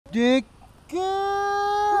でっけー、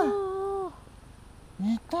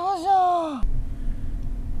いたじゃん。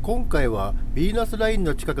今回はビーナスライン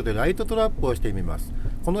の近くでライトトラップをしてみます。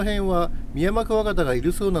この辺はミヤマクワガタがい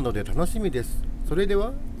るそうなので楽しみです。それで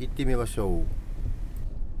は行ってみましょう。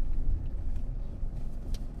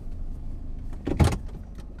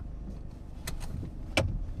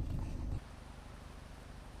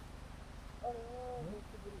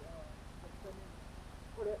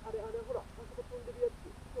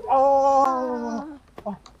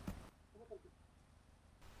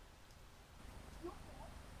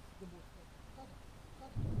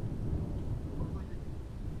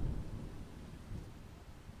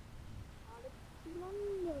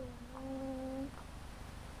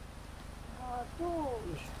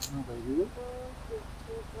なんかいる？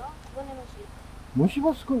虫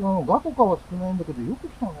は少ない、ガとかは少ないんだけど、よく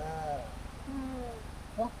来たね。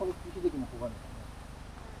あ、これ秀樹の小金だね。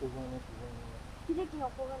秀樹の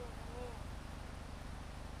小金だね。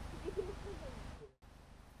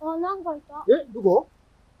あ、なんかいた。え、どこ？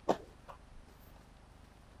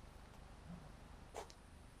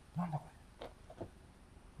なんだこ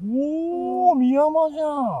れ。おー、ミヤマじ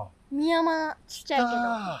ゃん。ミヤマちっちゃいけど。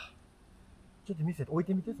ちょっと見せて、置い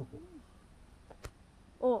てみて、そ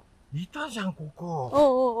こ。お、いたじゃん、こ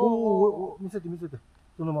こ。お、見せて見せて。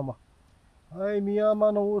そのまま。はい、ミヤ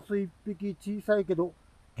マのオス一匹、小さいけど、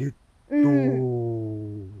ゲット。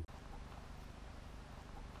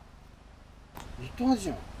いた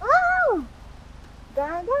じゃん。ガ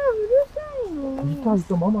ガうるさいの。い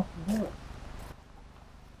た、ママすごい。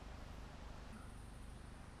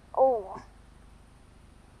お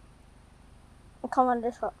う。かま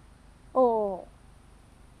れそう。おう。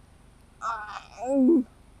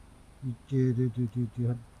いける。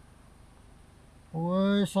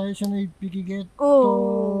おい、最初の一匹ゲッ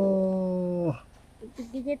ト。一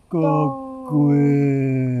匹ゲッかっト。こいい。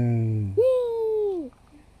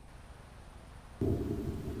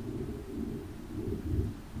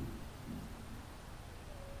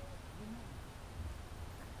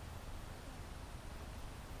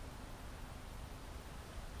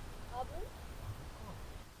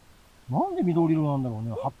なんで緑色なんだろう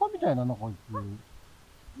ね。葉っぱみたいなのこいつ。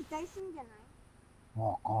擬態するんじゃない？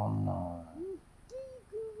わかんない。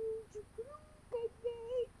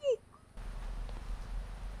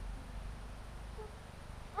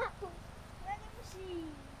あ、クラゲムシ。よ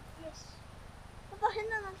し。パパ変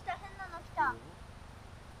なの来た。あ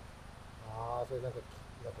あ、それなんか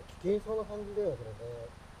危険そうな感じだよ、それね。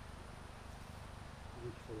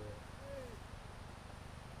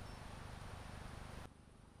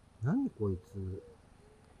何こいつ。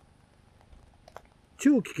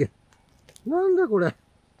超危険。なんだこれ。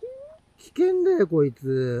危険だよ、こい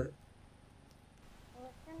つ。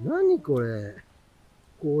何これ。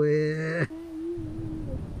怖え。超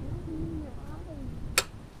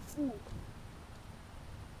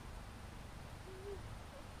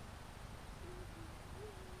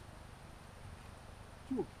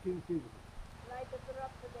危険生物。ライトトラッ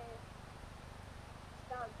プでし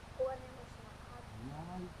たコガネムシの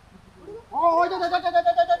ああ、いた。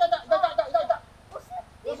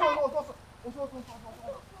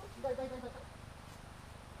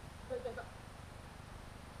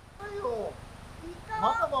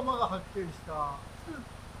またママが発見した。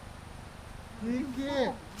でけ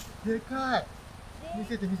え、でかい。見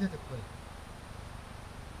せてこれ。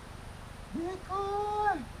で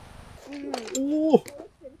かい。おお、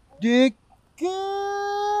でっけえ。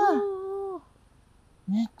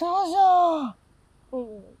いたじゃん。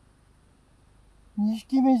2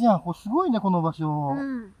匹目じゃん。これすごいね、この場所。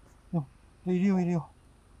いるよ。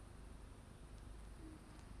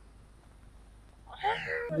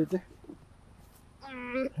入れて。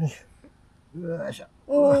よいしょ。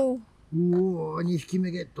おお、2匹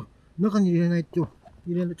目ゲット。中に入れないと、ちゃ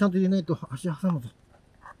んと入れないと足挟むぞ。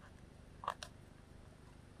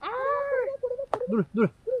どれ。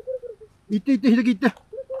行って、秀樹行って。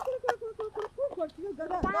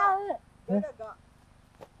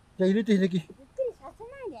じゃあ入れて、秀樹。ゆっくりさせな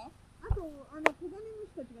いで。あと、小金ム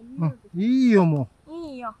シたちが見える。いいよ、もう。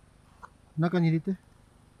いいよ。中に入れて。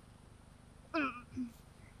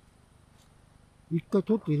一回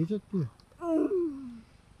取って入れちゃってよ。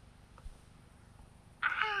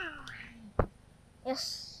よ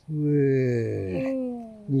し。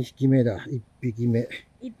2匹目だ。1匹目。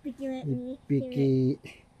1匹目。1匹。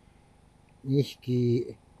2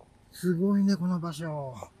匹。すごいね、この場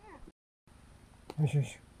所。よ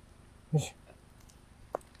し。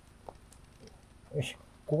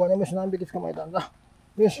小金ムシ何匹捕まえたんだ。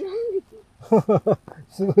よし。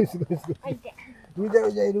すごい。うじゃ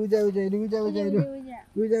うじゃいる。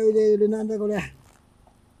なんだこれ。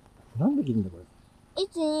何匹いるんだこれ。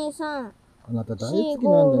123あなた大4、好き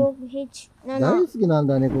なんだね。 5、6、7、大好きなん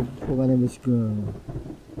だね、コガネムシくん。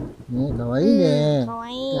ね、かわいいね。かわ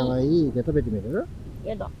いい。かわいい。じゃあ食べてみる？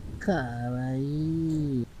やだ。かわ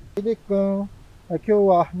いい。ひでくん、今日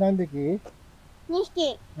は何匹2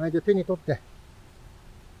匹。はい、じゃあ手に取って。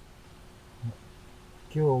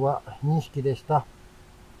今日は2匹でした。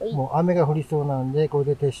もう雨が降りそうなんで、これ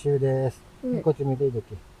で撤収です。こっち見ていいと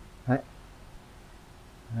き。はい。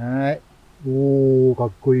はい。おー、か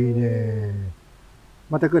っこいいね。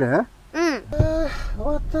また来る？終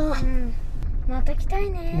わった。また来たい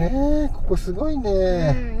ね。ねえ、ここすごいね。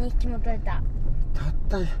2匹も取れた。たっ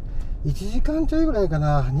た1時間ちょいぐらいか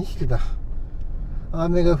な。2匹だ。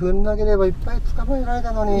雨が降んなければいっぱい捕まえられ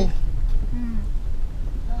たのに。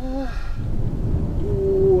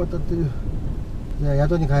おー、当たってる。じゃあ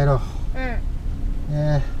宿に帰ろう。ね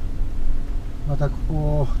え、またこ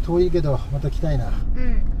こ遠いけどまた来たいな。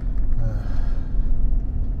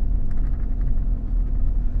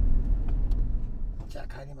じゃ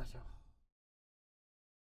あ帰りましょう。